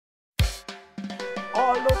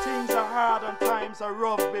Although things are hard and times are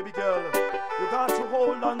rough, baby girl, you got to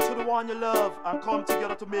hold on to the one you love and come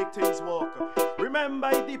together to make things work. Remember,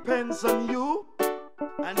 it depends on you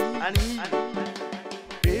and he.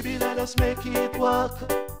 Baby, let us make it work.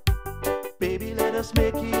 Baby, let us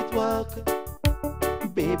make it work.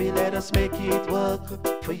 Baby, let us make it work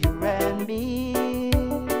for you and me.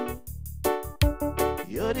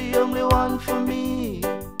 You're the only one for me.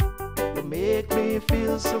 You make me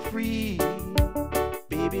feel so free.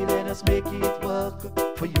 Baby, let us make it work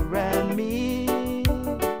for you and me.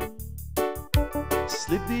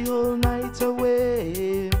 Sleep the whole night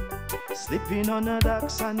away, sleeping on a dark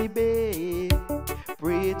sunny bay.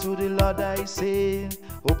 Pray to the Lord, I say,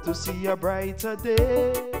 hope to see a brighter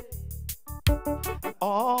day.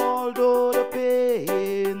 Although the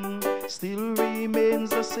pain still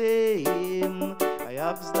remains the same, I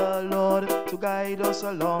ask the Lord to guide us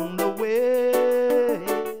along the way.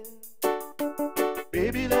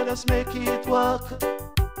 Baby, let us make it work.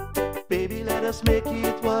 Baby, let us make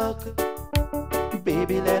it work.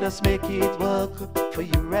 Baby, let us make it work for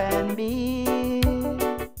you and me.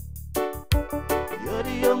 You're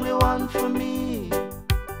the only one for me.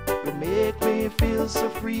 You make me feel so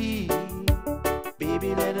free.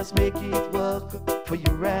 Baby, let us make it work for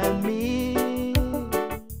you and me.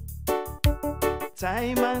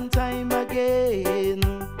 Time and time again,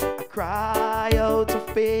 I cry out of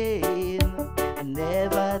pain. I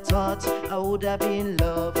never thought I would have been in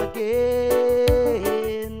love again.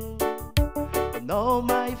 But now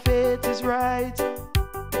my fate is right.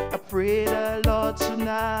 I pray the Lord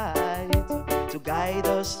tonight to guide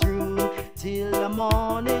us through till the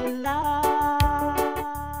morning light.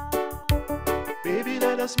 Baby,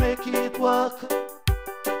 let us make it work.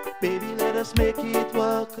 Baby, let us make it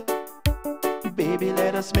work. Baby,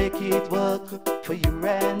 let us make it work for you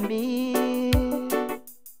and me.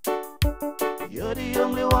 You're the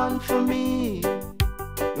only one for me.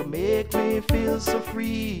 You make me feel so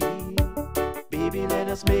free. Baby, let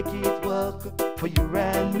us make it work for you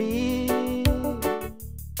and me.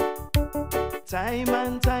 Time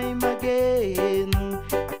and time again,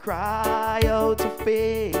 I cry out of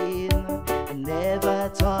pain. I never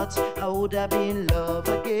thought I would have been in love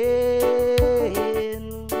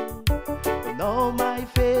again. But now my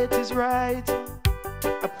fate is right.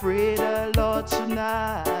 I pray the Lord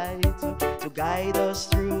tonight to guide us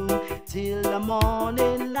through till the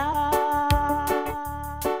morning light.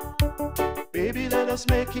 Baby, let us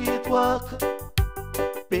make it work.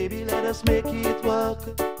 Baby, let us make it work.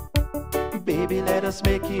 Baby, let us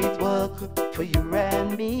make it work for you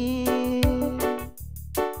and me.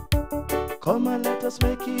 Come and let us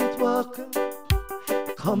make it work.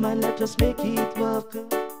 Come and let us make it work.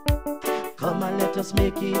 Come and let us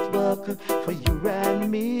make it work for you and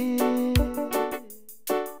me.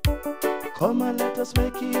 Come and let us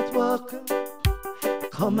make it work.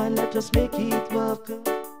 Come and let us make it work.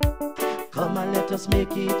 Come and let us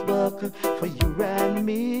make it work for you and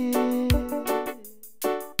me.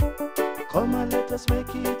 Come and let us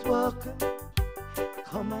make it work.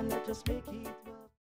 Come and let us make it